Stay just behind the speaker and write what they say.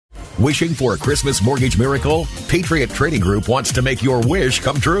Wishing for a Christmas mortgage miracle? Patriot Trading Group wants to make your wish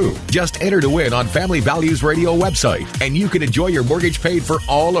come true. Just enter to win on Family Values Radio website, and you can enjoy your mortgage paid for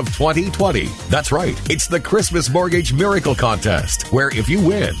all of 2020. That's right. It's the Christmas Mortgage Miracle Contest, where if you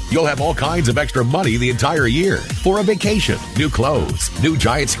win, you'll have all kinds of extra money the entire year for a vacation, new clothes, new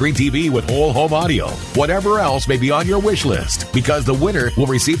giant screen TV with whole home audio, whatever else may be on your wish list, because the winner will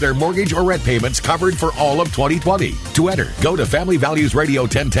receive their mortgage or rent payments covered for all of 2020. To enter, go to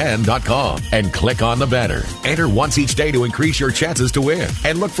FamilyValuesRadio1010.com and click on the banner. Enter once each day to increase your chances to win,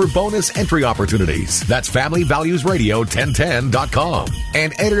 and look for bonus entry opportunities. That's FamilyValuesRadio1010.com,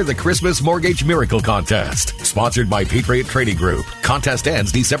 and enter the Christmas Mortgage Miracle Contest, sponsored by Patriot Trading Group. Contest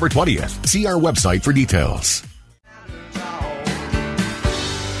ends December 20th. See our website for details.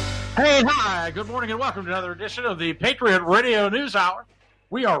 Hey, hi, good morning, and welcome to another edition of the Patriot Radio News Hour.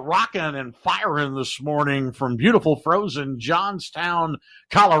 We are rocking and firing this morning from beautiful frozen Johnstown,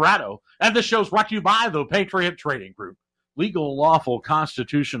 Colorado. And this show's brought to you by the Patriot Trading Group. Legal, lawful,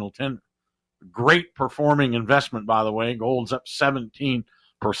 constitutional tender. Great performing investment, by the way. Gold's up 17%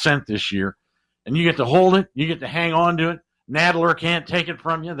 this year. And you get to hold it. You get to hang on to it. Nadler can't take it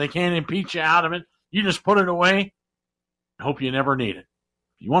from you. They can't impeach you out of it. You just put it away and hope you never need it.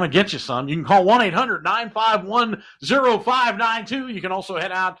 You want to get you some, you can call 1-800-951-0592. You can also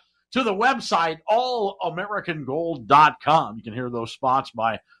head out to the website, allamericangold.com. You can hear those spots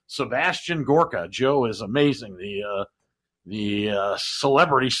by Sebastian Gorka. Joe is amazing. The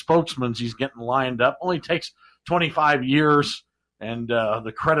celebrity spokesman he's getting lined up. Only takes 25 years, and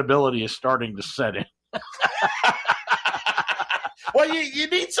the credibility is starting to set in. Well, you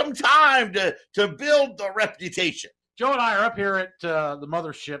need some time to build the reputation. Joe and I are up here at the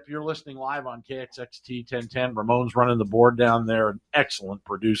mothership. You're listening live on KXXT 1010. Ramon's running the board down there, an excellent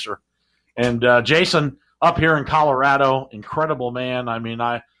producer. And Jason up here in Colorado, incredible man. I mean,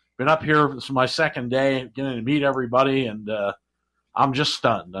 I've been up here. This is my second day, getting to meet everybody, and I'm just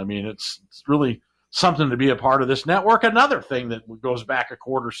stunned. I mean, it's really something to be a part of this network. Another thing that goes back a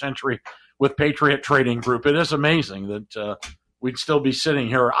quarter century with Patriot Trading Group. It is amazing that we'd still be sitting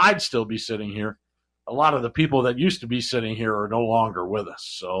here, or I'd still be sitting here. A lot of the people that used to be sitting here are no longer with us.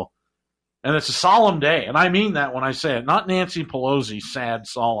 So, and it's a solemn day. And I mean that when I say it, not Nancy Pelosi, sad,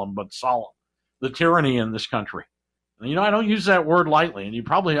 solemn, but solemn. The tyranny in this country. And, you know, I don't use that word lightly. And you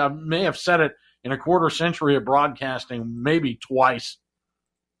probably may have said it in a quarter century of broadcasting, maybe twice.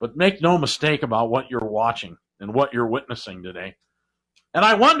 But make no mistake about what you're watching and what you're witnessing today. And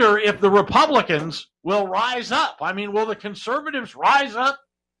I wonder if the Republicans will rise up. I mean, will the conservatives rise up?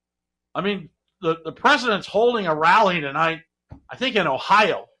 I mean, the president's holding a rally tonight, I think in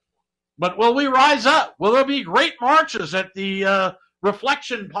Ohio. But will we rise up? Will there be great marches at the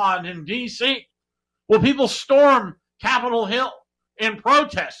Reflection Pond in D.C.? Will people storm Capitol Hill in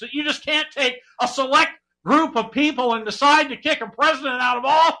protest? That you just can't take a select group of people and decide to kick a president out of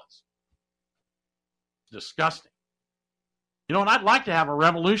office. Disgusting. You know, and I'd like to have a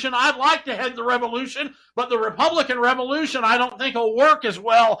revolution. I'd like to head the revolution, but the Republican revolution I don't think will work as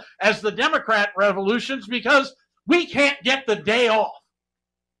well as the Democrat revolutions because we can't get the day off.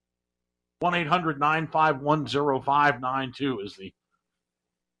 1-800-951-0592 is the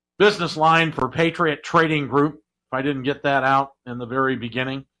business line for Patriot Trading Group. If I didn't get that out in the very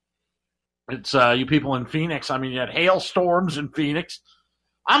beginning. It's you people in Phoenix. I mean, you had hailstorms in Phoenix.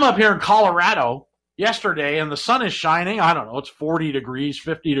 I'm up here in Colorado yesterday, and the sun is shining. I don't know, it's 40 degrees,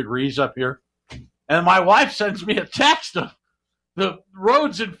 50 degrees up here. And my wife sends me a text of the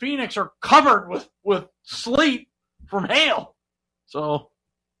roads in Phoenix are covered with sleet from hail. So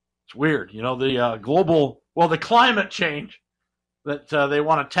it's weird. You know, the climate change that they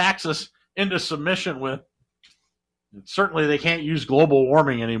want to tax us into submission with. And certainly they can't use global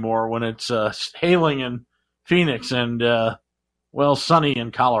warming anymore when it's hailing in Phoenix and, sunny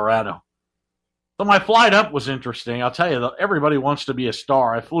in Colorado. So my flight up was interesting. I'll tell you, everybody wants to be a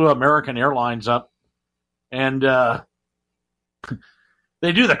star. I flew American Airlines up, and they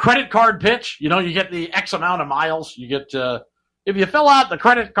do the credit card pitch. You know, you get the X amount of miles. You get if you fill out the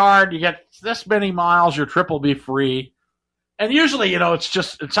credit card, you get this many miles. Your trip will be free. And usually, you know, it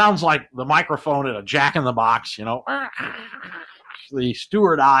sounds like the microphone at a Jack in the Box. You know, the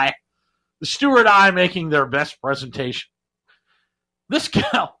steward eye making their best presentation.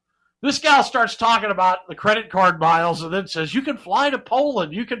 This gal starts talking about the credit card miles and then says, you can fly to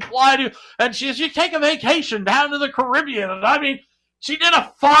Poland, you can fly to, and she says, you take a vacation down to the Caribbean. And I mean, she did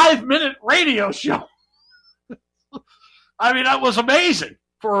a 5-minute radio show. I mean, that was amazing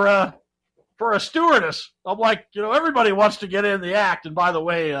for a stewardess. I'm like, you know, everybody wants to get in the act. And by the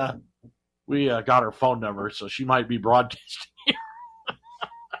way, we got her phone number, so she might be broadcasting here.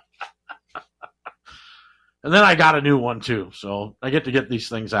 And then I got a new one too, so I get these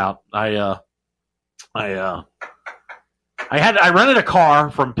things out. I rented a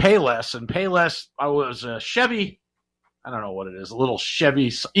car from Payless, and Payless, I was a Chevy, I don't know what it is, a little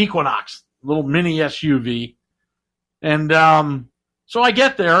Chevy Equinox, little mini SUV. And so I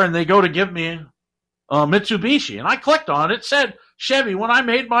get there, and they go to give me a Mitsubishi, and I clicked on it. It said Chevy. When I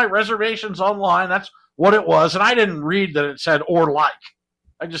made my reservations online, that's what it was, and I didn't read that it said or like.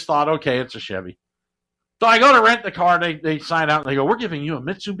 I just thought, okay, it's a Chevy. So I go to rent the car, and they sign out, and they go, we're giving you a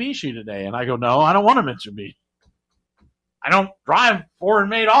Mitsubishi today. And I go, no, I don't want a Mitsubishi. I don't drive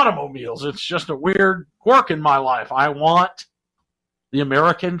foreign-made automobiles. It's just a weird quirk in my life. I want the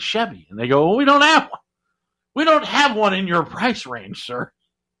American Chevy. And they go, well, we don't have one. We don't have one in your price range, sir.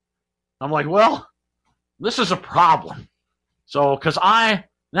 I'm like, well, this is a problem. So, because I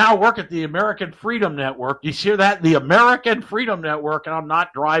now work at the American Freedom Network. You hear that? The American Freedom Network, and I'm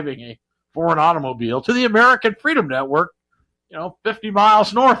not driving a foreign automobile to the American Freedom Network, 50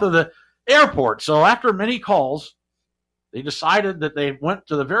 miles north of the airport. So after many calls, they decided that they went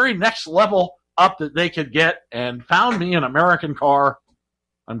to the very next level up that they could get and found me an American car.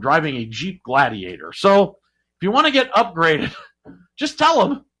 I'm driving a Jeep Gladiator. So if you want to get upgraded, just tell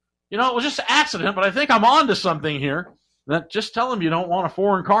them, it was just an accident, but I think I'm on to something here. That just tell them you don't want a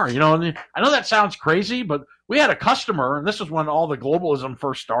foreign car. And I know that sounds crazy, but we had a customer, and this was when all the globalism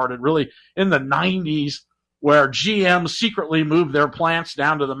first started, really in the 90s, where GM secretly moved their plants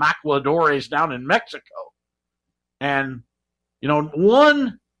down to the Maquiladores down in Mexico. And,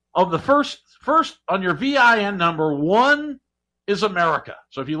 one of the first on your VIN number, 1 is America.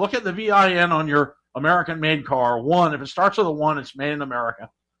 So if you look at the VIN on your American-made car, 1, if it starts with a 1, it's made in America.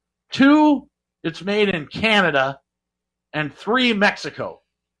 2, it's made in Canada. And 3, Mexico.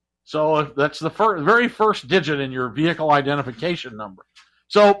 So that's the very first digit in your vehicle identification number.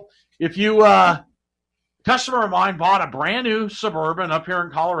 So if you, customer of mine bought a brand new Suburban up here in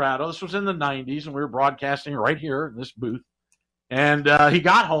Colorado. This was in the 90s, and we were broadcasting right here in this booth. And he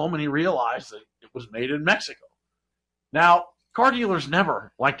got home, and he realized that it was made in Mexico. Now, car dealers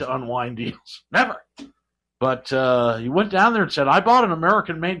never like to unwind deals. Never. But he went down there and said, I bought an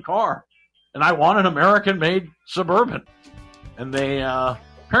American-made car, and I want an American-made Suburban. And they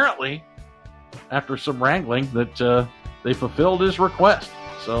apparently, after some wrangling, that they fulfilled his request.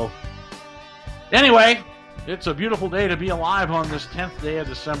 So, anyway, it's a beautiful day to be alive on this 10th day of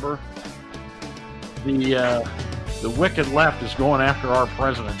December. The wicked left is going after our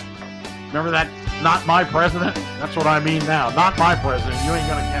president. Remember that? Not my president? That's what I mean now. Not my president. You ain't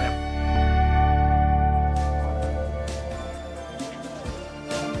going to get him.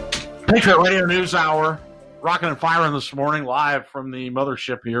 Patriot Radio News Hour. Rocking and firing this morning, live from the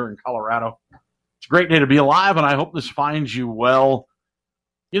mothership here in Colorado. It's a great day to be alive, and I hope this finds you well.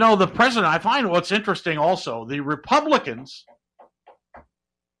 The president, I find what's interesting also, the Republicans,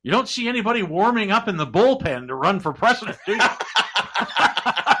 you don't see anybody warming up in the bullpen to run for president, do you?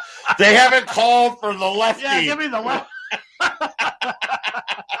 They haven't called for the lefty. Yeah, give me the left.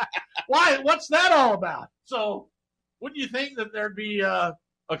 Why? What's that all about? So, wouldn't you think that there'd be a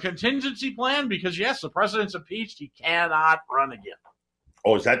contingency plan? Because yes, the president's impeached. He cannot run again.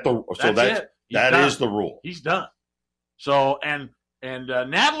 Oh, is that the? So that is the rule. He's done. So and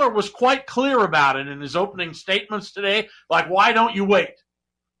Nadler was quite clear about it in his opening statements today. Like, why don't you wait?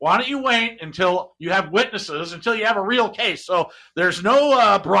 Why don't you wait until you have witnesses, until you have a real case? So there's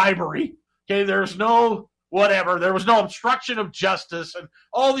no bribery. Okay, there's no whatever. There was no obstruction of justice and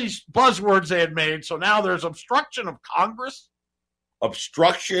all these buzzwords they had made. So now there's obstruction of Congress.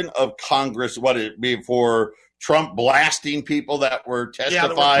 Obstruction of Congress, what it be for Trump blasting people that were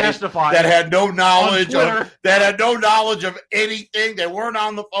testifying, that had no knowledge of anything. They weren't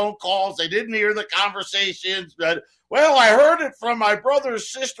on the phone calls. They didn't hear the conversations. But, well, I heard it from my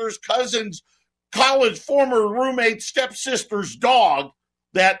brother's sister's cousin's college former roommate stepsister's dog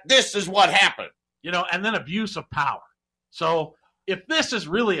that this is what happened. And then abuse of power. So if this is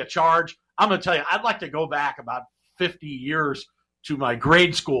really a charge, I'm going to tell you, I'd like to go back about 50 years to my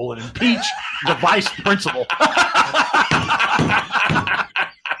grade school and impeach the vice principal.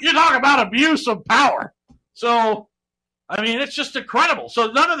 You talk about abuse of power. So, it's just incredible.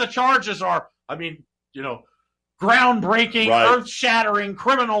 So none of the charges are, groundbreaking, right, earth-shattering,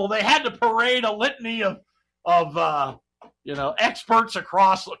 criminal. They had to parade a litany of experts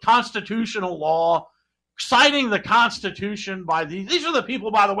across constitutional law, citing the Constitution by these are the people,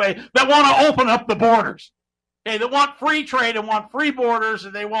 by the way, that want to open up the borders. Okay, they want free trade and want free borders,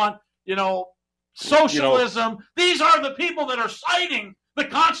 and they want, socialism. These are the people that are citing the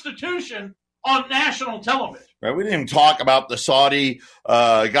Constitution on national television. Right. We didn't even talk about the Saudi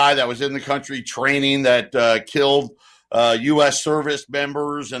guy that was in the country training that killed U.S. service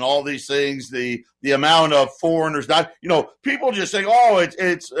members and all these things. The amount of foreigners, not, people just say, oh,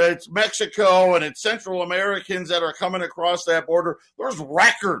 it's Mexico and it's Central Americans that are coming across that border. There's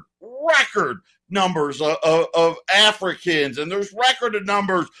record numbers of Africans, and there's record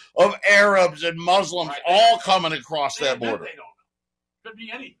numbers of Arabs and Muslims all coming across that border. They don't know. Could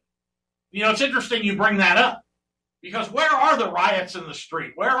be anything. It's interesting you bring that up, because where are the riots in the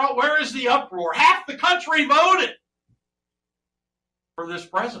street? Where is the uproar? Half the country voted for this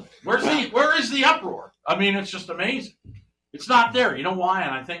president. Where is the uproar? I mean, it's just amazing. It's not there. You know why?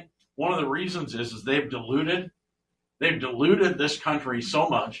 And I think one of the reasons is they've diluted this country so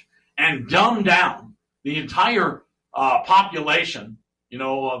much and dumbed down the entire population.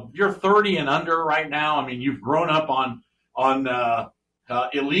 You're 30 and under right now. I mean, you've grown up on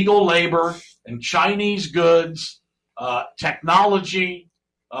illegal labor and Chinese goods, technology,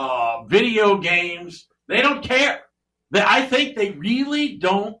 video games. They don't care. I think they really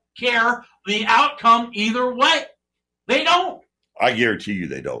don't care the outcome either way. They don't. I guarantee you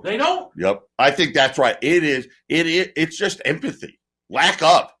they don't. They don't. Yep. I think that's right. It's just empathy. Lack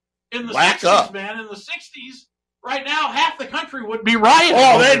of. In the 60s, man, in the 60s, right now, half the country would be rioting.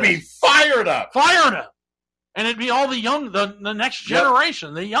 Oh, they'd be fired up. And it'd be all the young, the next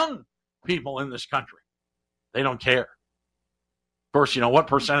generation, the young people in this country. They don't care. Of course, what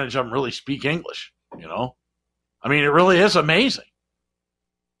percentage of them really speak English, I mean, it really is amazing.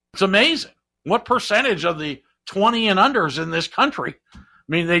 It's amazing. What percentage of the 20 and unders in this country? I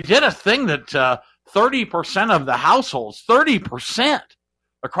mean, they did a thing that 30% of the households, 30%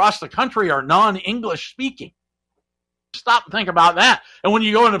 across the country are non-English speaking. Stop and think about that. And when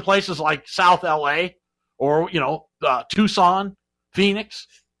you go into places like South LA or, Tucson, Phoenix,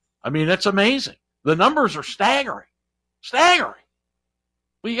 I mean, it's amazing. The numbers are staggering.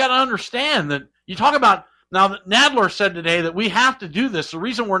 Well, you got to understand that you talk about. Now, Nadler said today that we have to do this. The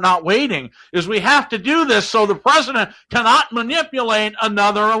reason we're not waiting is we have to do this so the president cannot manipulate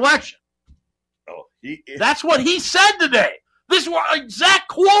another election. That's what he said today. This was an exact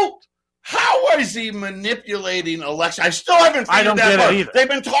quote. How is he manipulating election? I still haven't figured that out. Either. They've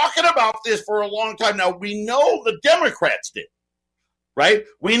been talking about this for a long time now. We know the Democrats did, right?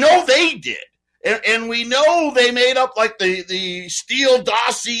 We know they did. And we know they made up like the Steele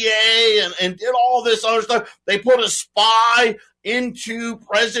dossier and did all this other stuff. They put a spy into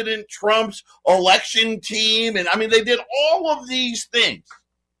President Trump's election team. And, I mean, they did all of these things.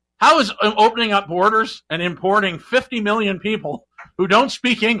 How is opening up borders and importing 50 million people who don't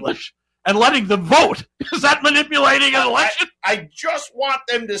speak English and letting them vote, is that manipulating an election? I just want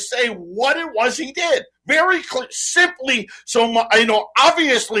them to say what it was he did. Very clear, simply. So,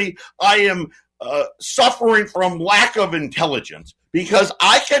 obviously I am suffering from lack of intelligence because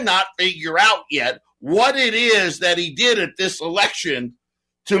I cannot figure out yet what it is that he did at this election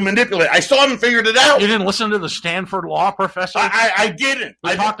to manipulate. I still haven't figured it out. You didn't listen to the Stanford law professor? I didn't.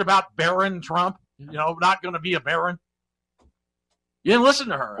 I talked about Barron Trump, not going to be a Barron. You didn't listen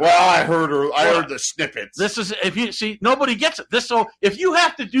to her. Well, I heard her. I heard the snippets. This is, if you see, nobody gets it. So if you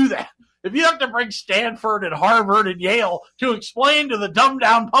have to do that, if you have to bring Stanford and Harvard and Yale to explain to the dumbed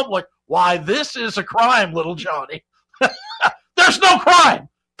down public why this is a crime, little Johnny, there's no crime.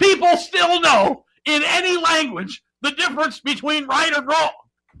 People still know in any language the difference between right and wrong.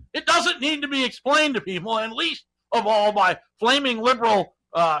 It doesn't need to be explained to people, and least of all by flaming liberal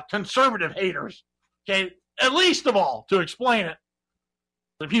conservative haters. Okay, at least of all to explain it.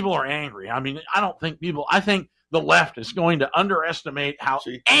 The people are angry. I mean, I think the left is going to underestimate how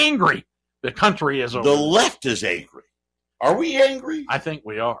angry the country is over. The left is angry. Are we angry? I think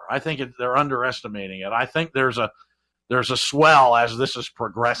we are. I think they're underestimating it. I think there's a swell as this is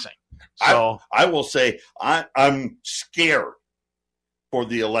progressing. So I will say I'm scared for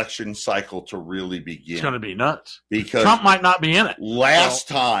the election cycle to really begin. It's going to be nuts because Trump might not be in it. Last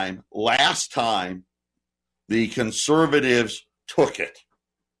time, the conservatives took it.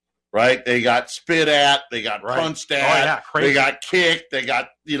 Right? They got spit at, they got punched at, they got kicked, they got,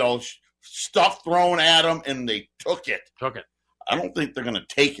 stuff thrown at them, and they took it. I don't think they're going to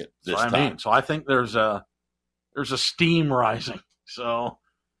take it this time. So I think there's a steam rising. So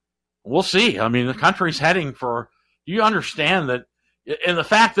we'll see. I mean, the country's heading for, do you understand that, and the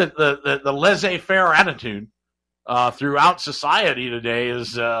fact that the laissez-faire attitude throughout society today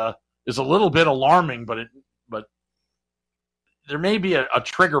is a little bit alarming, but there may be a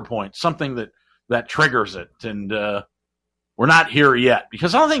trigger point, something that triggers it, and we're not here yet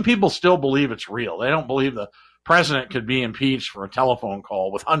because I don't think people still believe it's real. They don't believe the president could be impeached for a telephone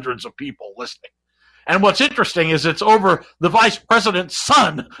call with hundreds of people listening. And what's interesting is it's over the vice president's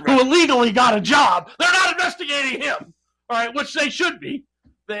son who illegally got a job. They're not investigating him, all right, which they should be.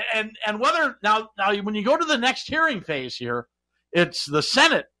 And whether now when you go to the next hearing phase here, it's the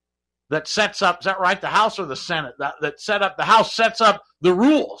Senate that sets up, is that right? The House or the Senate that set up, the House sets up the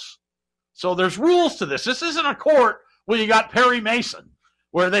rules. So there's rules to this. This isn't a court where you got Perry Mason,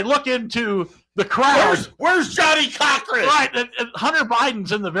 where they look into the crowd. Where's Johnny Cochran? Right, and Hunter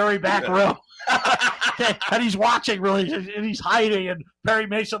Biden's in the very back row. And he's watching, really, and he's hiding, and Perry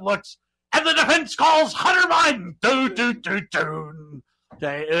Mason looks, and the defense calls Hunter Biden.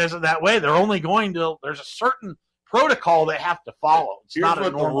 Okay, it isn't that way. They're only going to, there's a certain protocol they have to follow. It's Here's not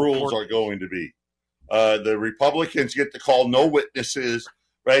what the rules are going to be. The Republicans get to call no witnesses,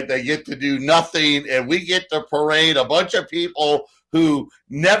 right? They get to do nothing, and we get to parade a bunch of people who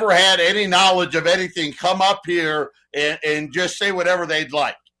never had any knowledge of anything come up here and just say whatever they'd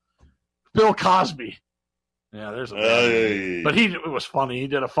like. Bill Cosby. Yeah, there's a but it was funny. He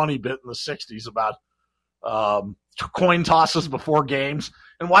did a funny bit in the 60s about coin tosses before games.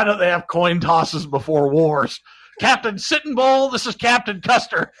 And why don't they have coin tosses before wars? Captain Sitting Bull, this is Captain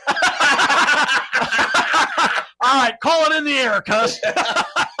Custer. All right, call it in the air, Cuss.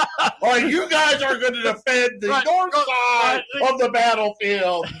 All right, you guys are going to defend the north side of the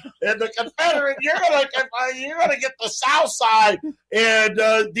battlefield, and the Confederate, you're going to get the south side, and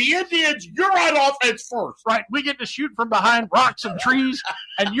the Indians, you're on offense first. Right, we get to shoot from behind rocks and trees,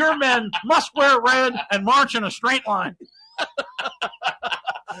 and your men must wear red and march in a straight line.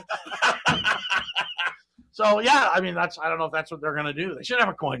 So, yeah, I mean, I don't know if that's what they're going to do. They should have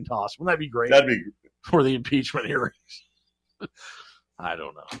a coin toss. Wouldn't that be great? That'd be for the impeachment hearings. I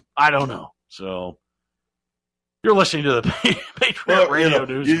don't know. So you're listening to the Patriot Radio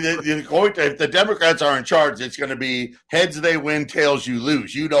News. If the Democrats are in charge, it's going to be heads they win, tails you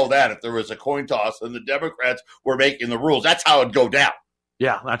lose. You know that if there was a coin toss and the Democrats were making the rules, that's how it'd go down.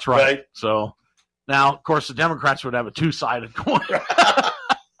 Yeah, that's right. So now, of course, the Democrats would have a two-sided coin.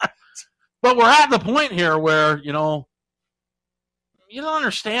 But we're at the point here where, you don't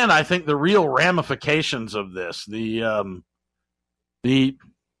understand, I think, the real ramifications of this. The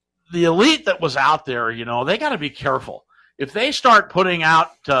elite that was out there, they got to be careful. If they start putting out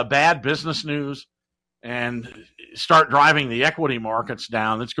bad business news and start driving the equity markets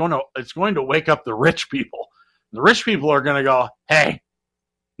down, it's going to wake up the rich people. The rich people are going to go, hey,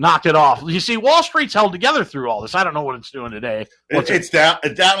 knock it off. You see, Wall Street's held together through all this. I don't know what it's doing today. It's down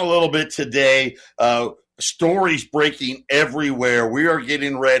a little bit today. Stories breaking everywhere. We are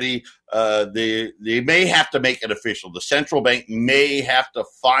getting ready. They may have to make it official. The central bank may have to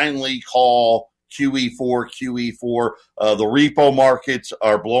finally call QE4. The repo markets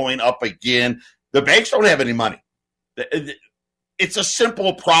are blowing up again. The banks don't have any money. It's a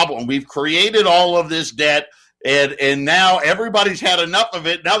simple problem. We've created all of this debt, and now everybody's had enough of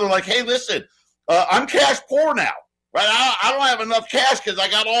it. Now they're like, hey, listen, I'm cash poor now. Right? I don't have enough cash because I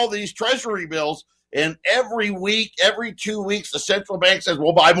got all these treasury bills. And every week, every 2 weeks, the central bank says,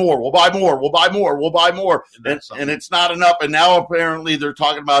 we'll buy more, we'll buy more, we'll buy more, we'll buy more. And it's not enough. And now apparently they're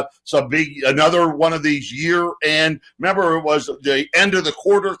talking about another one of these year-end. Remember, it was the end of the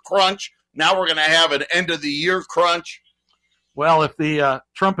quarter crunch. Now we're going to have an end of the year crunch. Well, if the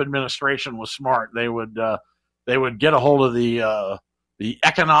Trump administration was smart, they would get a hold of the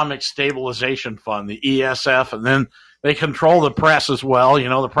Economic Stabilization Fund, the ESF, and then they control the press as well.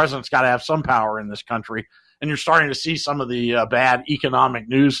 The president's got to have some power in this country. And you're starting to see some of the bad economic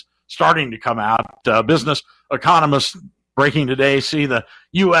news starting to come out. Business economists breaking today see the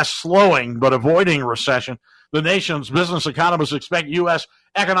U.S. slowing but avoiding recession. The nation's business economists expect U.S.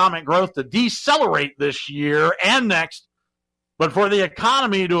 economic growth to decelerate this year and next, but for the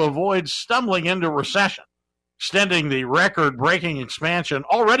economy to avoid stumbling into recession, extending the record-breaking expansion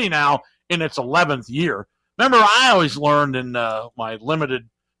already now in its 11th year. Remember, I always learned in my limited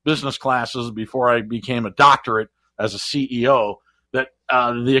business classes before I became a doctorate as a CEO that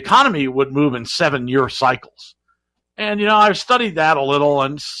the economy would move in 7-year cycles. And, I've studied that a little,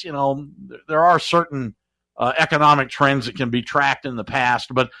 and, there are certain economic trends that can be tracked in the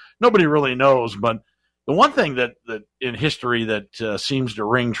past, but nobody really knows. But the one thing that in history that seems to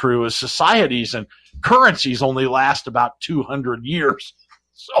ring true is societies and currencies only last about 200 years.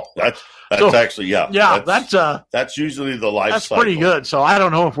 So that's actually, yeah. Yeah, that's usually the life that's cycle. Pretty good. So I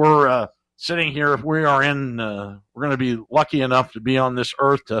don't know if we're sitting here, if we are we're going to be lucky enough to be on this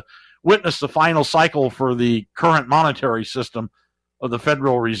earth to witness the final cycle for the current monetary system of the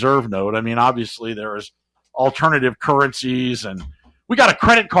Federal Reserve note. I mean, obviously there is alternative currencies, and We got a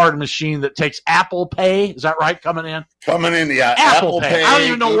credit card machine that takes Apple Pay. Is that right? Coming in, yeah. Apple Pay. I don't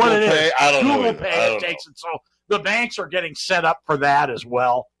even know Google what it Pay, is. I don't know. Google Pay takes it. So the banks are getting set up for that as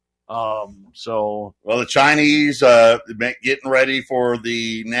well. Well, the Chinese getting ready for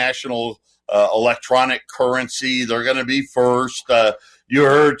the national electronic currency. They're going to be first. You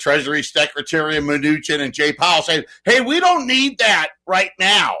heard Treasury Secretary Mnuchin and Jay Powell say, "Hey, we don't need that right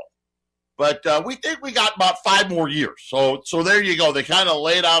now, but we think we got about 5 more years." So there you go. They kind of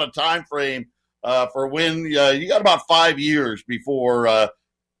laid out a time frame for when you got about 5 years before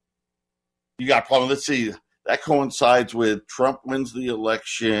you got problem. Let's see. That coincides with Trump wins the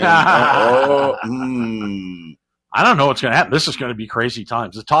election. I don't know what's going to happen. This is going to be crazy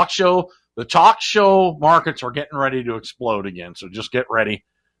times. The talk show markets are getting ready to explode again. So just get ready.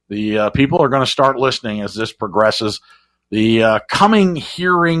 The people are going to start listening as this progresses. The coming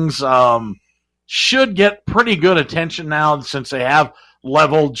hearings should get pretty good attention now since they have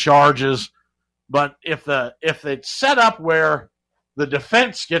leveled charges. But if it's set up where the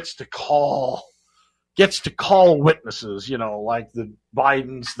defense gets to call witnesses, like the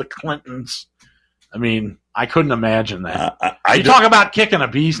Bidens, the Clintons. I mean, I couldn't imagine that. You talk about kicking a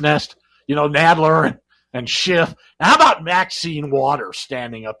bee's nest, Nadler and Schiff. Now, how about Maxine Waters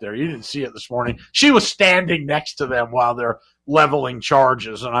standing up there? You didn't see it this morning. She was standing next to them while they're leveling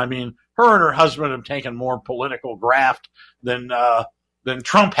charges. And I mean, her and her husband have taken more political graft than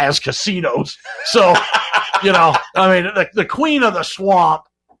Trump has casinos. So, I mean, the queen of the swamp,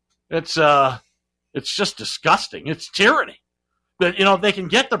 it's just disgusting. It's tyranny. But, they can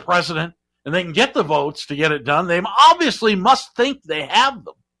get the president and they can get the votes to get it done. They obviously must think they have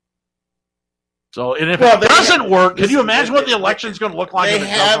them. So, and if it doesn't work, can you imagine what the election is going to look like? They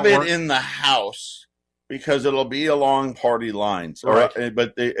have it in the House because it'll be along party lines. Right.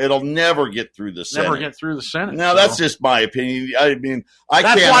 But it'll never get through the Senate. Never get through the Senate. Now, that's just my opinion. I mean,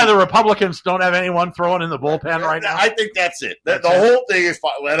 that's why the Republicans don't have anyone throwing in the bullpen right now. I think that's it. The whole thing is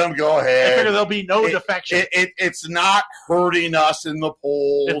let them go ahead. I figure there'll be no defection. It's not hurting us in the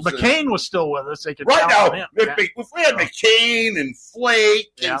polls. If McCain was still with us, they could right now. Him. If we had McCain and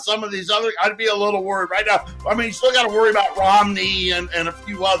Flake and some of these other, I'd be a little worried right now. I mean, you still got to worry about Romney and a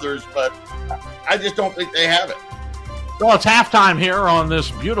few others, but I just don't think they have it. Well, it's halftime here on this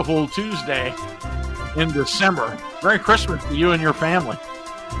beautiful Tuesday in December. Merry Christmas to you and your family.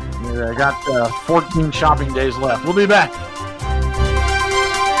 I got 14 shopping days left. We'll be back.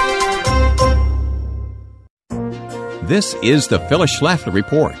 This is the Phyllis Schlafly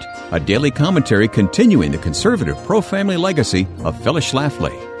Report, a daily commentary continuing the conservative pro-family legacy of Phyllis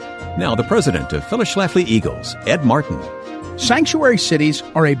Schlafly. Now, the president of Phyllis Schlafly Eagles, Ed Martin. Sanctuary cities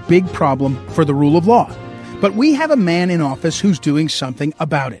are a big problem for the rule of law, but we have a man in office who's doing something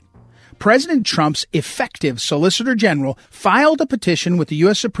about it. President Trump's effective Solicitor General filed a petition with the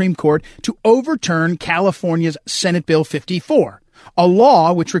U.S. Supreme Court to overturn California's Senate Bill 54, a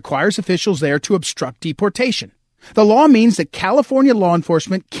law which requires officials there to obstruct deportation. The law means that California law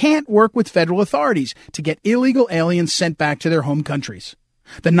enforcement can't work with federal authorities to get illegal aliens sent back to their home countries.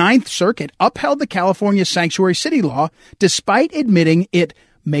 The Ninth Circuit upheld the California sanctuary city law despite admitting it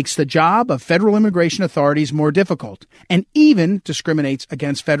makes the job of federal immigration authorities more difficult and even discriminates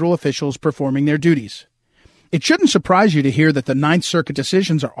against federal officials performing their duties. It shouldn't surprise you to hear that the Ninth Circuit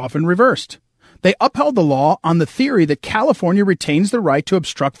decisions are often reversed. They upheld the law on the theory that California retains the right to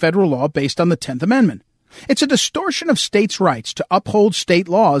obstruct federal law based on the 10th Amendment. It's a distortion of states' rights to uphold state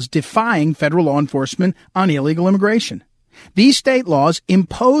laws defying federal law enforcement on illegal immigration. These state laws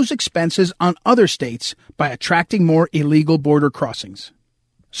impose expenses on other states by attracting more illegal border crossings.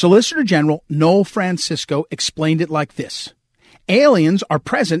 Solicitor General Noel Francisco explained it like this. Aliens are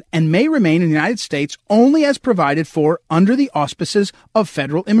present and may remain in the United States only as provided for under the auspices of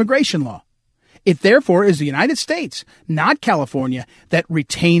federal immigration law. It therefore is the United States, not California, that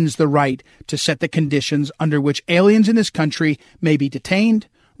retains the right to set the conditions under which aliens in this country may be detained,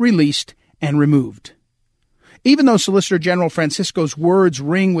 released, and removed. Even though Solicitor General Francisco's words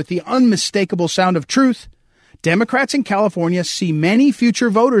ring with the unmistakable sound of truth, Democrats in California see many future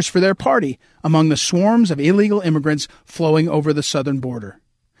voters for their party among the swarms of illegal immigrants flowing over the southern border.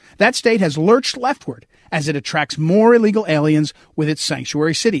 That state has lurched leftward as it attracts more illegal aliens with its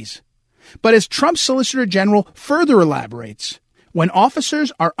sanctuary cities. But as Trump's Solicitor General further elaborates, when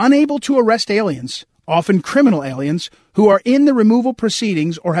officers are unable to arrest aliens, often criminal aliens, who are in the removal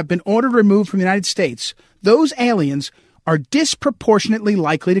proceedings or have been ordered removed from the United States, those aliens are disproportionately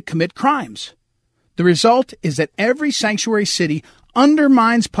likely to commit crimes. The result is that every sanctuary city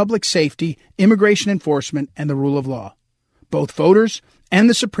undermines public safety, immigration enforcement, and the rule of law. Both voters and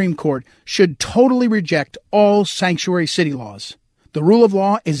the Supreme Court should totally reject all sanctuary city laws. The rule of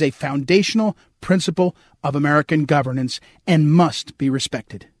law is a foundational principle of American governance and must be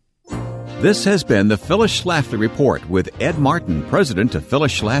respected. This has been the Phyllis Schlafly Report with Ed Martin, president of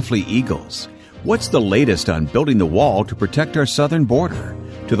Phyllis Schlafly Eagles. What's the latest on building the wall to protect our southern border?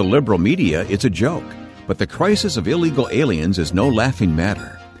 To the liberal media, it's a joke. But the crisis of illegal aliens is no laughing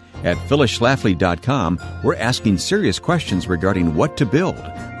matter. At phyllisschlafly.com, we're asking serious questions regarding what to build,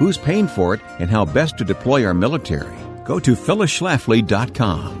 who's paying for it, and how best to deploy our military. Go to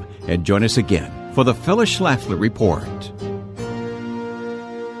phyllisschlafly.com and join us again for the Phyllis Schlafly Report.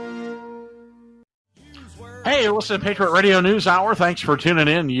 Hey, you're listening to Patriot Radio News Hour. Thanks for tuning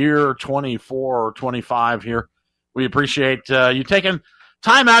in. Year 24 or 25 here. We appreciate you taking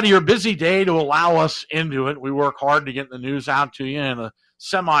time out of your busy day to allow us into it. We work hard to get the news out to you in a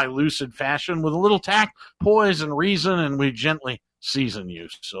semi-lucid fashion with a little tact, poise, and reason, and we gently season you.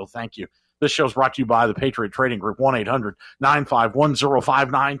 So thank you. This show is brought to you by the Patriot Trading Group,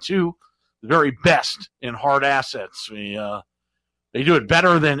 1-800-951-0592, the very best in hard assets. They do it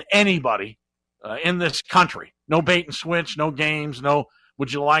better than anybody in this country. No bait and switch, no games, no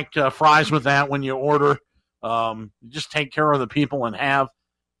would you like fries with that when you order. Just take care of the people and have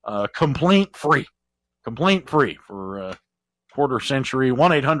complaint free for a quarter century.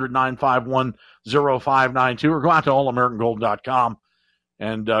 1-800-951-0592 or go out to allamericangold.com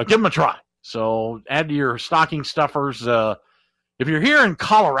and give them a try. So add to your stocking stuffers. If you're here in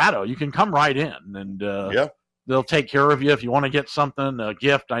Colorado, you can come right in and they'll take care of you if you want to get something, a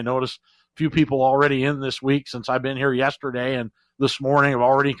gift. I noticed a few people already in this week since I've been here yesterday and this morning have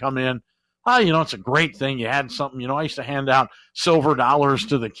already come in. It's a great thing. You had something, I used to hand out silver dollars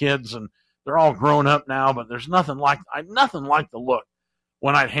to the kids and they're all grown up now, but there's nothing like the look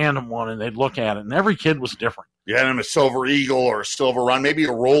when I'd hand them one and they'd look at it and every kid was different. You had them a silver eagle or a silver round, maybe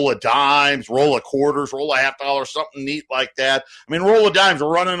a roll of dimes, roll of quarters, roll of $50, something neat like that. I mean, roll of dimes,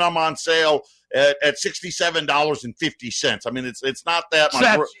 we're running them on sale at $67.50. I mean, it's not that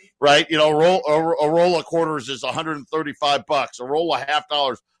much, right? A roll of quarters is $135. A roll of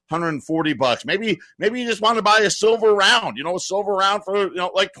 $50, $140. Maybe you just want to buy a silver round, a silver round for,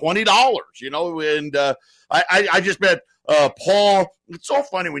 like $20, and I just bet Paul, it's so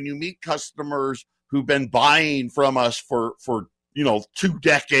funny when you meet customers who've been buying from us for 2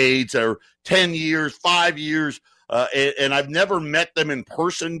 decades or 10 years, 5 years, and I've never met them in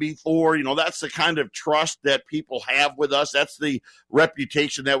person before. That's the kind of trust that people have with us. That's the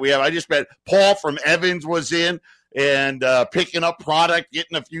reputation that we have. I just bet Paul from Evans was in and picking up product,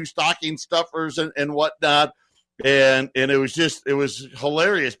 getting a few stocking stuffers and whatnot. And it was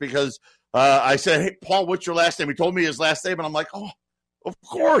hilarious because I said, "Hey, Paul, what's your last name?" He told me his last name, and I'm like, "Oh, of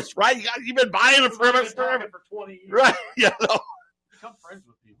course, right? You've been buying it forever for 20 years, right?" Yeah, become friends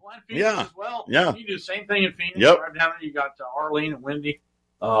with people. And Phoenix as well. Yeah, you do the same thing in Phoenix. Yep. Right down there, you got Arlene and Wendy.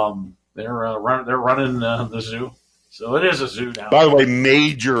 They're running the zoo. So it is a zoo now. By the way,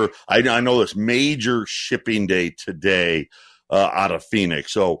 I know this major shipping day today out of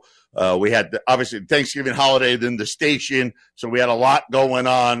Phoenix. So we had obviously Thanksgiving holiday, then the station. So we had a lot going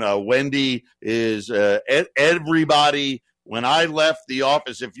on. Wendy is everybody. When I left the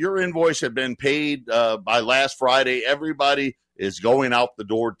office, if your invoice had been paid by last Friday, everybody is going out the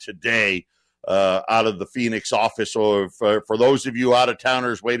door today out of the Phoenix office. So for those of you out of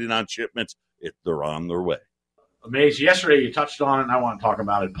towners waiting on shipments, they're on their way. Amazing. Yesterday you touched on it, and I want to talk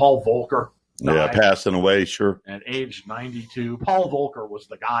about it. Paul Volcker. Passing away, sure. At age 92. Paul Volcker was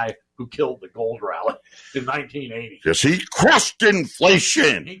the guy who killed the gold rally in 1980. Yes, he crushed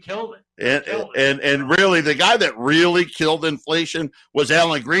inflation. He killed it. And really, the guy that really killed inflation was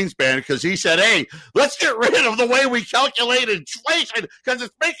Alan Greenspan because he said, "Hey, let's get rid of the way we calculate inflation because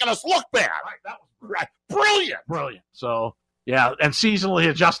it's making us look bad." Right, that was brilliant. So, yeah, and seasonally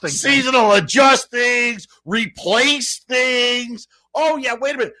adjusting. Adjust things, replace things. Oh, yeah,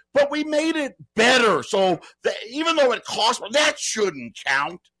 wait a minute. But we made it better. So even though it costs, that shouldn't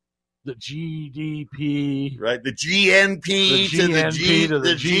count. The GDP. Right, the GNP to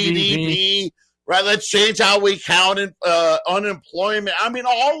the GDP. Right, let's change how we count unemployment. I mean,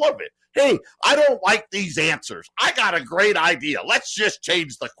 all of it. Hey, I don't like these answers. I got a great idea. Let's just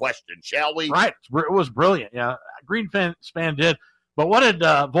change the question, shall we? Right. It was brilliant. Yeah, Greenspan did. But what did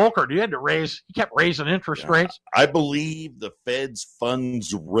Volcker do? He had to raise. He kept raising interest rates. I believe the Fed's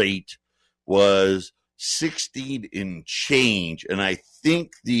funds rate was 16 and change, and I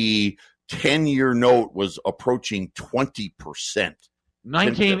think the 10-year note was approaching 20%.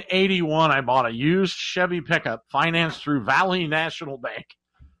 1981, I bought a used Chevy pickup financed through Valley National Bank,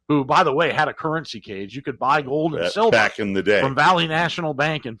 who, by the way, had a currency cage. You could buy gold and silver back in the day from Valley National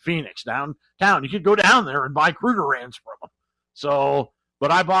Bank in Phoenix downtown. You could go down there and buy Krugerrands from them. So,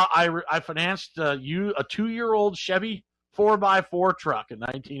 but I financed a 2-year-old Chevy 4x4 truck in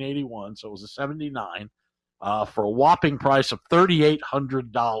 1981. So it was a 79 for a whopping price of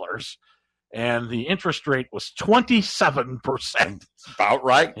 $3,800. And the interest rate was 27%. About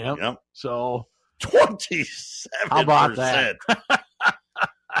right. Yep. So 27%. How about that?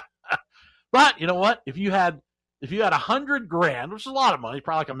 But you know what? If you had $100,000, which is a lot of money,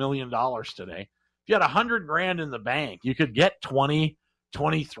 probably like $1 million today. If you had $100,000 in the bank, you could get 23%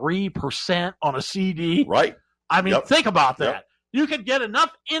 on a CD. Right. I mean, think about that. Yep. You could get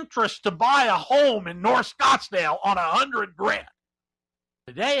enough interest to buy a home in North Scottsdale on $100,000.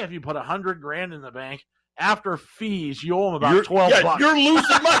 Today, if you put $100,000 in the bank, after fees, you owe them about $12. You're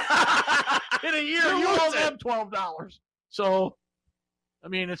losing money. In a year, you owe them $12. So, I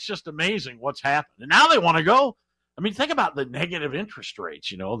mean, it's just amazing what's happened. And now they want to go. I mean, think about the negative interest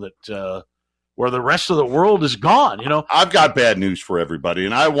rates, that where the rest of the world is gone, I've got bad news for everybody,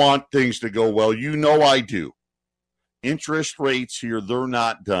 and I want things to go well. I do. Interest rates here, they're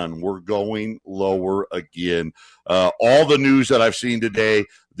not done. We're going lower again. All the news that I've seen today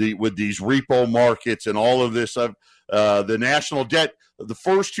with these repo markets and all of this, the national debt, the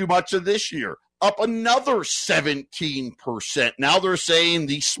first 2 months of this year, up another 17%. Now they're saying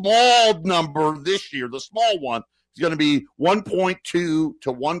the small number this year, the small one, is going to be $1.2 to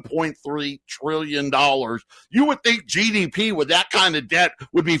 $1.3 trillion. You would think GDP with that kind of debt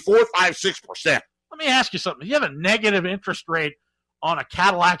would be 4, 5, 6%. Let me ask you something. If you have a negative interest rate on a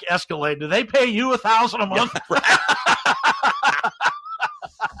Cadillac Escalade, do they pay you $1,000 a month? Yeah, right.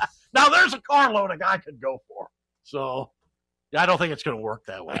 Now there's a car loan a guy could go for. So I don't think it's going to work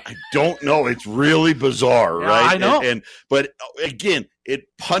that way. I don't know. It's really bizarre, right? I know. But again, it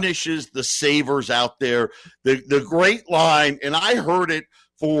punishes the savers out there. The great line, and I heard it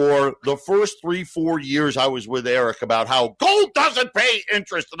for the first 3-4 years I was with Eric about how gold doesn't pay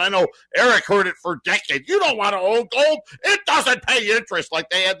interest. And I know Eric heard it for decades. You don't want to own gold. It doesn't pay interest. Like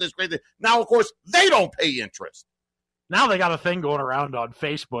they had this great thing. Now, of course, they don't pay interest. Now they got a thing going around on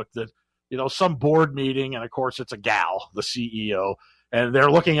Facebook that, some board meeting, and of course it's a gal, the CEO, and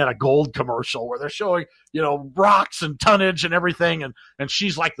they're looking at a gold commercial where they're showing, rocks and tonnage and everything. And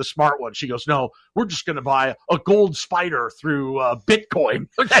she's like the smart one. She goes, no, we're just going to buy a gold spider through Bitcoin.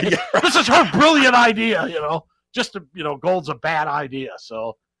 Okay. This is her brilliant idea, gold's a bad idea.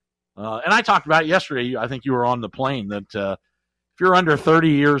 So, and I talked about it yesterday. I think you were on the plane that if you're under 30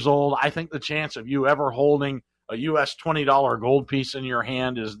 years old, I think the chance of you ever holding a U.S. $20 gold piece in your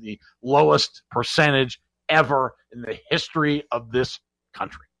hand is the lowest percentage ever in the history of this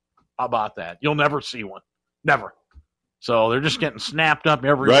country. How about that? You'll never see one. Never. So they're just getting snapped up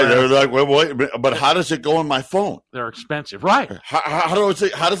everywhere. Right. They're like, wait, but how does it go in my phone? They're expensive. Right. How does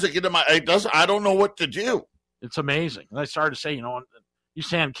it get in my, I don't know what to do. It's amazing. And I started to say, you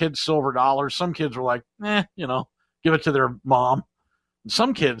hand kids silver dollars. Some kids were like, give it to their mom. And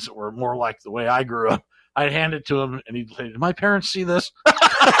some kids were more like the way I grew up. I'd hand it to him, and he'd say, did my parents see this?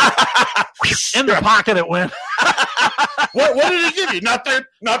 In the pocket it went. What did he give you?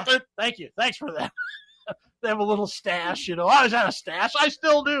 Nothing. Thank you. Thanks for that. They have a little stash, I always had a stash. I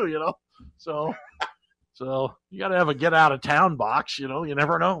still do, So you got to have a get-out-of-town box, You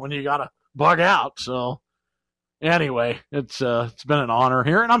never know when you got to bug out. So anyway, it's been an honor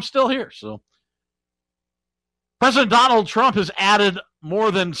here, and I'm still here. So President Donald Trump has added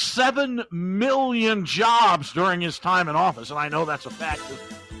more than 7 million jobs during his time in office, and I know that's a fact.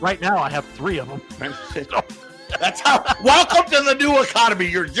 Right now, I have 3 of them. That's how. Welcome to the new economy.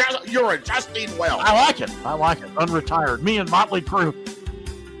 You're adjusting well. I like it. Unretired. Me and Motley Crue.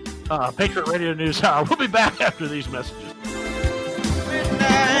 Patriot Radio News Hour. We'll be back after these messages.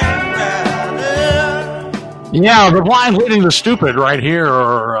 Yeah, the blind leading the stupid right here.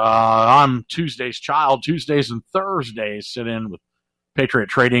 I'm Tuesday's child. Tuesdays and Thursdays sit in with Patriot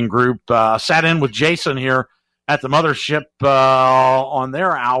Trading Group. Sat in with Jason here at the mothership on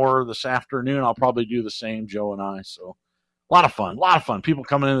their hour this afternoon. I'll probably do the same, Joe and I. So a lot of fun. People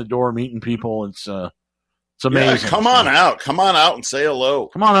coming in the door, meeting people. It's amazing. Yeah, come on out and say hello.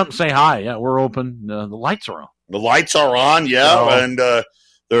 Come on up and say hi. Yeah, we're open. The lights are on. The lights are on, yeah, and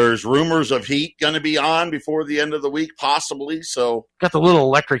there's rumors of heat going to be on before the end of the week, possibly. So got the little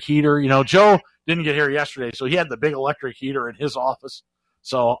electric heater. Joe didn't get here yesterday, so he had the big electric heater in his office.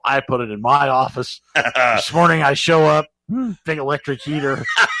 So I put it in my office. This morning I show up, big electric heater.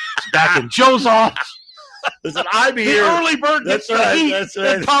 It's back in Joe's office. Listen, I be here. The early bird gets the heat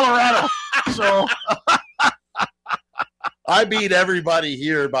in Colorado. So I beat everybody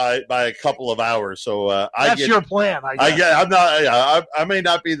here by a couple of hours. So that's your plan. I may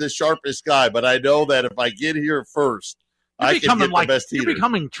not be the sharpest guy, but I know that if I get here first, I can get the best heater. You're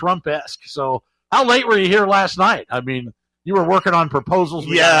becoming Trump-esque. So how late were you here last night? I mean, you were working on proposals.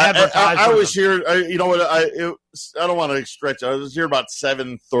 I was here. You know what? I don't want to stretch. I was here about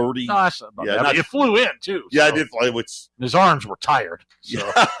 7:30. No, but you flew in too. Yeah, so. I did fly. His arms were tired. So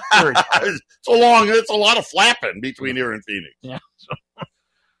very tired. It's a lot of flapping between here and Phoenix. Yeah. So,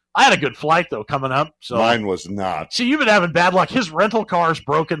 I had a good flight though coming up. So mine was not. See, you've been having bad luck. His rental car's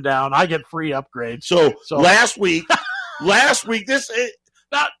broken down. I get free upgrades. So last week,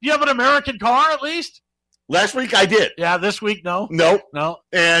 now, you have an American car at least? Last week I did. Yeah, this week, no. Nope. No.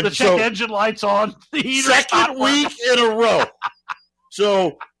 And the check engine lights on. The heater second week in a row.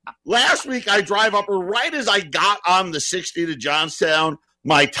 So last week I drive up right as I got on the 60 to Johnstown.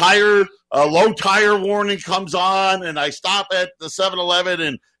 My tire, low tire warning comes on, and I stop at the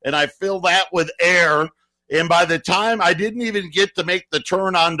 7-Eleven and I fill that with air. And by the time I didn't even get to make the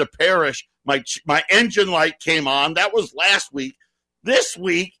turn on to Parrish, my engine light came on. That was last week. This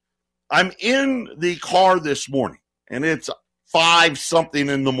week, I'm in the car this morning, and it's 5-something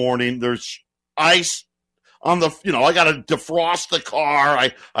in the morning. There's ice on the, I got to defrost the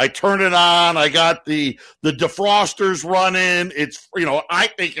car. I turn it on. I got the defrosters running. It's, I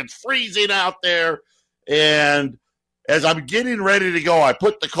think it's freezing out there. And as I'm getting ready to go, I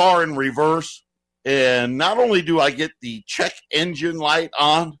put the car in reverse. And not only do I get the check engine light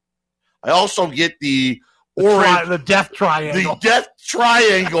on, I also get the death triangle. The death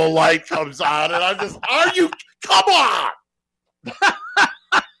triangle light comes on, and I'm just, come on!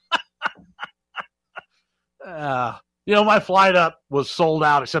 My flight up was sold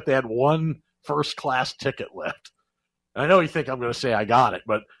out, except they had one first-class ticket left. I know you think I'm going to say I got it,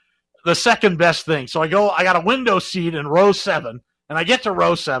 but the second best thing. So I got a window seat in row 7, and I get to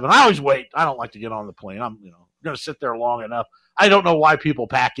row 7. I always wait. I don't like to get on the plane. I'm, going to sit there long enough. I don't know why people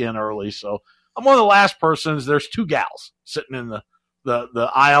pack in early, so I'm one of the last persons. There's 2 gals sitting in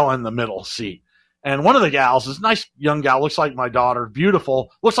the aisle in the middle seat. And one of the gals is a nice young gal, looks like my daughter,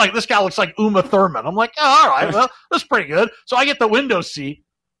 beautiful. This guy looks like Uma Thurman. I'm like, all right, well, that's pretty good. So I get the window seat.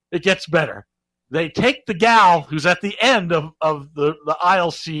 It gets better. They take the gal who's at the end of the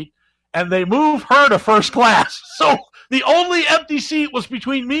aisle seat, and they move her to first class. So the only empty seat was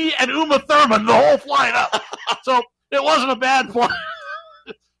between me and Uma Thurman the whole flight up. So it wasn't a bad flight.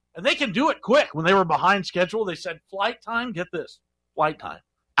 And they can do it quick. When they were behind schedule, they said, flight time, get this, flight time,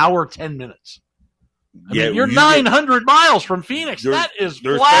 hour, 10 minutes. I mean, you're 900 miles from Phoenix. That is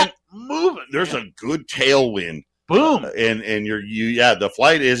flat moving. There's a good tailwind. Boom. And the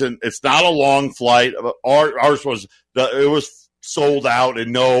flight it's not a long flight. Ours was, it was sold out,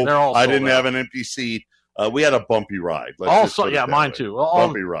 and I didn't have an empty seat. We had a bumpy ride. Mine too.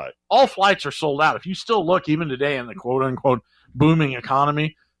 Bumpy ride. All flights are sold out. If you still look, even today in the quote-unquote booming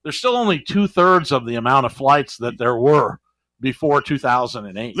economy, there's still only 2/3 of the amount of flights that there were before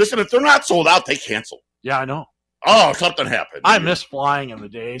 2008. Listen, if they're not sold out, they cancel. Yeah, I know. Oh, something happened. I miss flying in the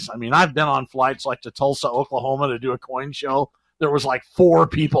days. I mean, I've been on flights like to Tulsa, Oklahoma to do a coin show. There was like 4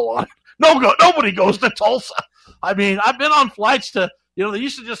 people on it. Nobody goes to Tulsa. I mean, I've been on flights to, they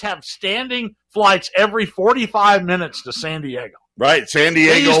used to just have standing flights every 45 minutes to San Diego. Right, San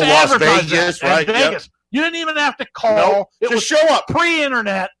Diego, Las Vegas, right? Vegas. Yep. You didn't even have to call. It was show up.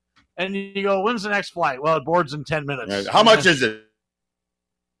 Pre-internet. And you go, when's the next flight? Well, it boards in 10 minutes. Right. How much is it?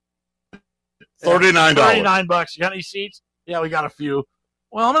 $39. $39. You got any seats? Yeah, we got a few.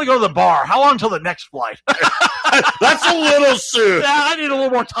 Well, I'm going to go to the bar. How long till the next flight? That's a little soon. Yeah, I need a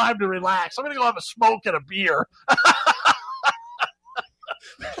little more time to relax. I'm going to go have a smoke and a beer.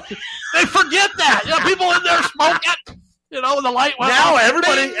 They forget that. People in there smoking. The light went now off.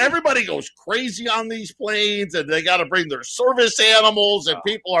 everybody goes crazy on these planes, and they got to bring their service animals, and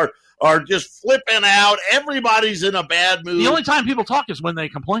people are just flipping out. Everybody's in a bad mood. The only time people talk is when they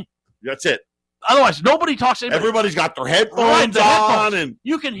complain. That's it. Otherwise, nobody talks. Everybody's got their headphones on, and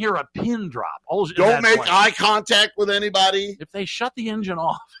you can hear a pin drop. Don't make eye contact with anybody. If they shut the engine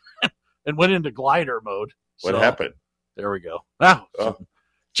off and went into glider mode, what happened? There we go. Now,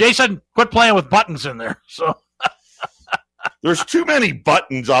 Jason, quit playing with buttons in there. So. There's too many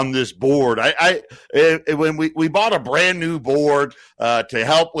buttons on this board. When we bought a brand new board to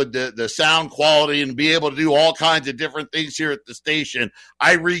help with the sound quality and be able to do all kinds of different things here at the station,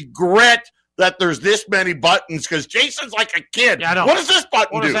 I regret that there's this many buttons because Jason's like a kid. Yeah, I know. What does this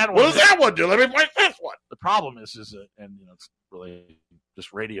button do? What does that one do? Let me play this one. The problem is that, and it's really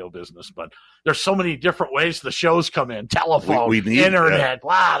just radio business, but there's so many different ways the shows come in: telephone, we need internet,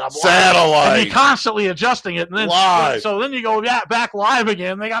 blah, blah, blah, satellite. And you're constantly adjusting it, and then live. So then you go back live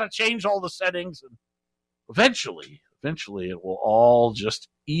again. They got to change all the settings, and eventually, it will all just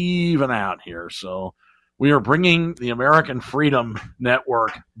even out here. So We are bringing the American Freedom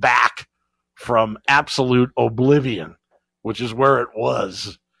Network back from absolute oblivion, which is where it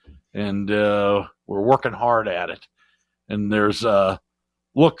was. And we're working hard at it. And there's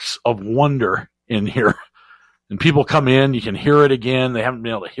looks of wonder in here. And people come in, you can hear it again. They haven't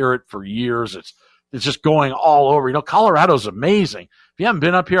been able to hear it for years. It's just going all over. You know, Colorado's amazing. If you haven't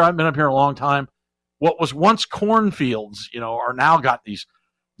been up here, I've been up here a long time. What was once cornfields, you know, are now got these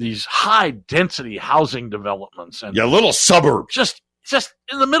high density housing developments and little suburbs just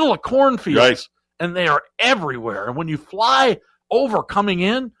in the middle of cornfields, right. And they are everywhere. And when you fly over coming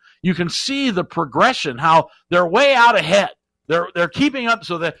in, you can see the progression, how they're way out ahead. They're keeping up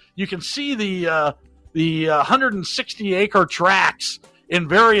so that you can see the 160 acre tracts in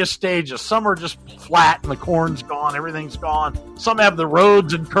various stages. Some are just flat and the corn's gone, everything's gone. Some have the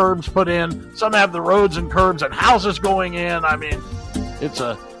roads and curbs put in. Some have the roads and curbs and houses going in. I mean, it's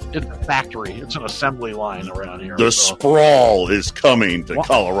a factory. It's an assembly line around here. The sprawl is coming to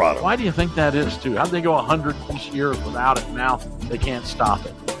Colorado. Why do you think that is, too? How'd they go 100 years without it? Now they can't stop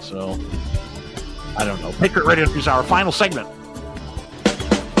it. So, I don't know. Patriot Radio News Hour, final segment.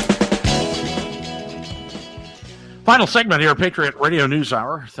 Final segment here, Patriot Radio News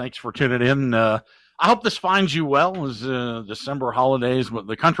Hour. Thanks for tuning in. I hope this finds you well as December holidays, but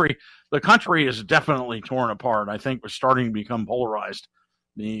the country is definitely torn apart. I think we're starting to become polarized.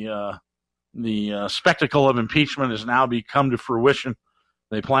 The spectacle of impeachment has now come to fruition.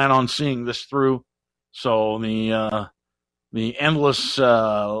 They plan on seeing this through. So the endless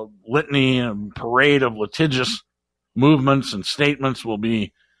litany and parade of litigious movements and statements will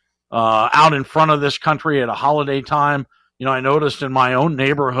be out in front of this country at a holiday time. You know, I noticed in my own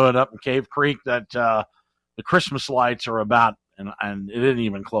neighborhood up in Cave Creek that the Christmas lights are about, and it isn't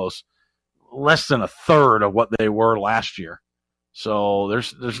even close, less than a third of what they were last year. So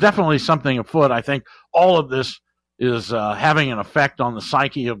there's definitely something afoot. I think all of this is having an effect on the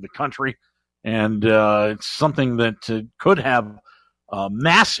psyche of the country, and it's something that could have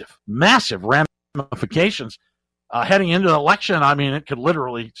massive ramifications heading into the election. I mean, it could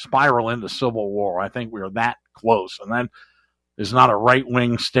literally spiral into civil war. I think we are that close, and that is not a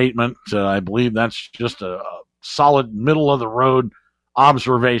right-wing statement. I believe that's just a solid middle-of-the-road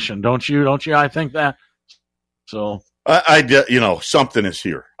observation. Don't you? I think that. So. Something is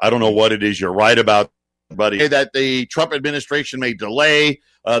here. I don't know what it is. You're right about, buddy, that the Trump administration may delay.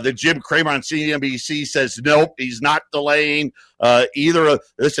 The Jim Cramer on CNBC says, nope, he's not delaying either.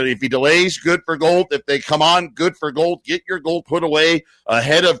 Listen, if he delays, good for gold. If they come on, good for gold. Get your gold put away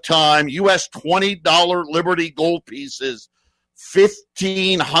ahead of time. U.S. $20 Liberty gold pieces,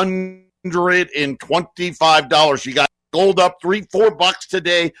 $1,525. You got gold up $3-4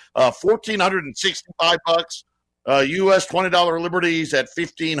 today, $1,465. U.S. $20 Liberties at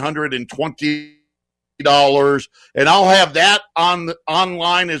 $1,520, and I'll have that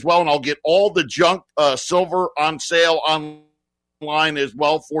online as well, and I'll get all the junk silver on sale online as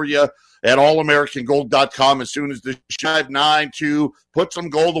well for you at allamericangold.com as soon as the 592. Put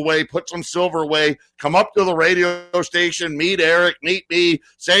some gold away, put some silver away, come up to the radio station, meet Eric, meet me,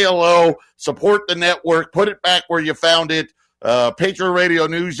 say hello, support the network, put it back where you found it. Patriot Radio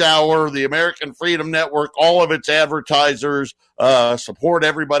News Hour, the American Freedom Network, all of its advertisers, support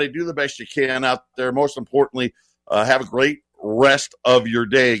everybody, do the best you can out there. Most importantly, have a great rest of your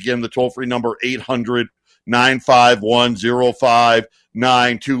day. Again, the toll-free number,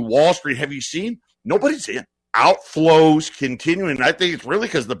 800-951-0592. Wall Street, have you seen? Nobody's in. Outflows continuing. I think it's really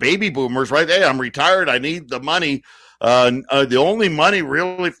because the baby boomers, right? Hey, I'm retired. I need the money. The only money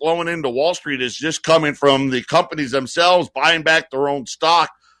really flowing into Wall Street is just coming from the companies themselves buying back their own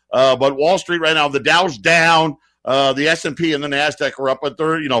stock. But Wall Street right now, the Dow's down, the S&P and the NASDAQ are up, but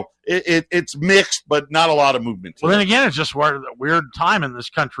it's mixed, but not a lot of movement today. Well, then again, it's just a weird time in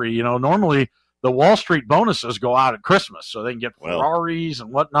this country. You know, normally the Wall Street bonuses go out at Christmas, so they can get Ferraris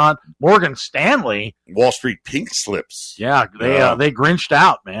and whatnot. Morgan Stanley, Wall Street pink slips. Yeah, they Grinched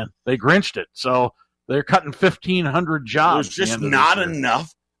out, man. They Grinched it. So they're cutting 1,500 jobs. There's just not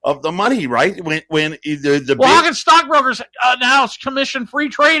enough of the money, right? When how can stockbrokers announce commission-free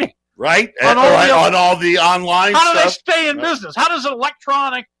trading? Right? On all the online stuff. How do they stay in business? How does an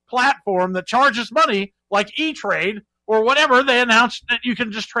electronic platform that charges money like E-Trade or whatever, they announce that you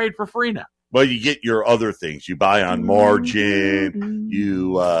can just trade for free now? Well, you get your other things. You buy on margin.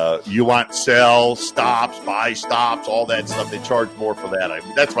 You want sell stops, buy stops, all that stuff. They charge more for that.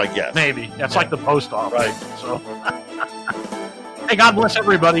 That's my guess. Maybe. That's like the post office. Right. So, hey, God bless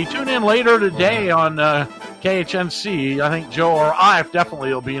everybody. Tune in later today on KHNC. I think Joe or I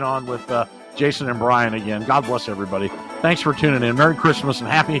definitely will be on with Jason and Brian again. God bless everybody. Thanks for tuning in. Merry Christmas and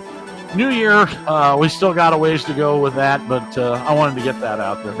Happy New Year, we still got a ways to go with that, but I wanted to get that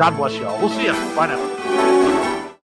out there. God bless y'all. We'll see you. Bye now.